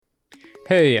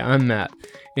Hey, I'm Matt,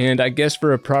 and I guess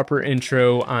for a proper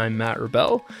intro, I'm Matt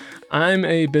Rebell. I'm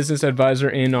a business advisor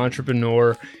and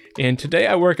entrepreneur, and today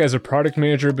I work as a product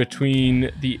manager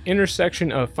between the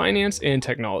intersection of finance and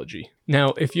technology.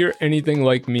 Now, if you're anything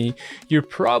like me, you're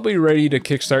probably ready to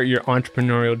kickstart your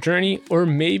entrepreneurial journey, or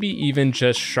maybe even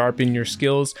just sharpen your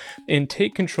skills and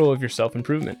take control of your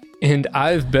self-improvement. And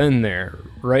I've been there,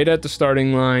 right at the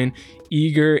starting line,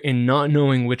 eager and not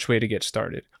knowing which way to get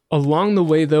started. Along the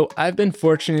way, though, I've been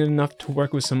fortunate enough to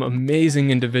work with some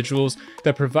amazing individuals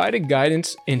that provided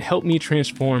guidance and helped me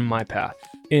transform my path.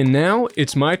 And now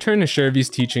it's my turn to share these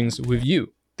teachings with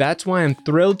you. That's why I'm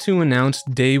thrilled to announce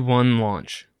Day One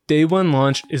Launch. Day One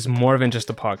Launch is more than just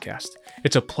a podcast.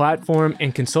 It's a platform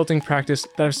and consulting practice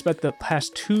that I've spent the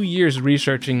past 2 years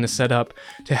researching to set up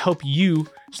to help you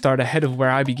start ahead of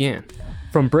where I began.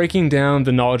 From breaking down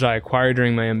the knowledge I acquired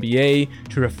during my MBA,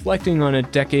 to reflecting on a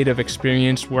decade of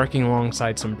experience working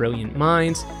alongside some brilliant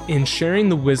minds, and sharing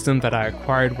the wisdom that I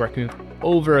acquired working with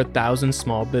over 1,000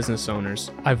 small business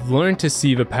owners, I've learned to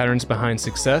see the patterns behind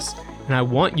success, and I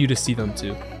want you to see them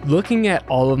too. Looking at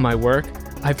all of my work,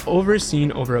 I've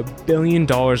overseen over $1 billion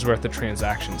worth of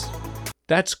transactions.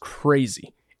 That's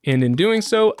crazy. And in doing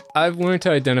so, I've learned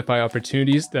to identify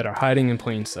opportunities that are hiding in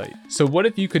plain sight. So what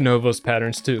if you could know those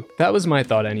patterns too? That was my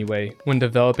thought anyway, when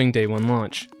developing Day One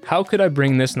Launch. How could I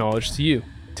bring this knowledge to you?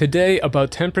 Today, about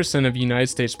 10% of the United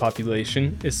States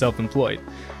population is self-employed.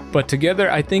 But together,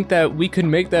 I think that we could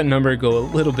make that number go a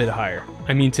little bit higher.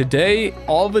 I mean, today,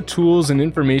 all the tools and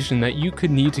information that you could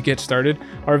need to get started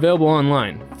are available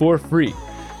online for free.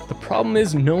 The problem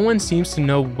is no one seems to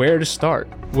know where to start,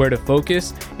 where to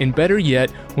focus, and better yet,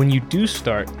 when you do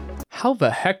start, how the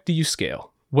heck do you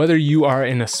scale? Whether you are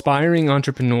an aspiring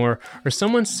entrepreneur or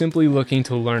someone simply looking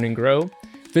to learn and grow,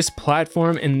 this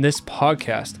platform and this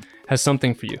podcast has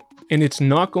something for you. And it's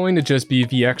not going to just be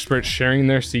the experts sharing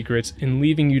their secrets and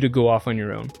leaving you to go off on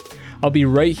your own. I'll be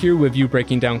right here with you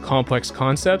breaking down complex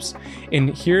concepts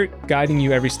and here guiding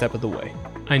you every step of the way.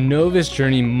 I know this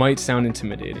journey might sound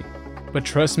intimidating, but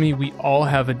trust me, we all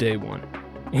have a day one.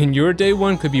 And your day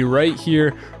one could be right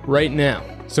here, right now.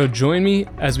 So join me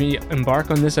as we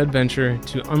embark on this adventure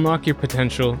to unlock your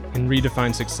potential and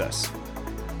redefine success.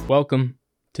 Welcome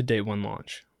to Day One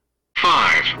Launch.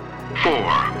 5, 4,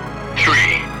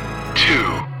 3,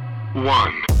 2,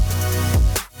 1.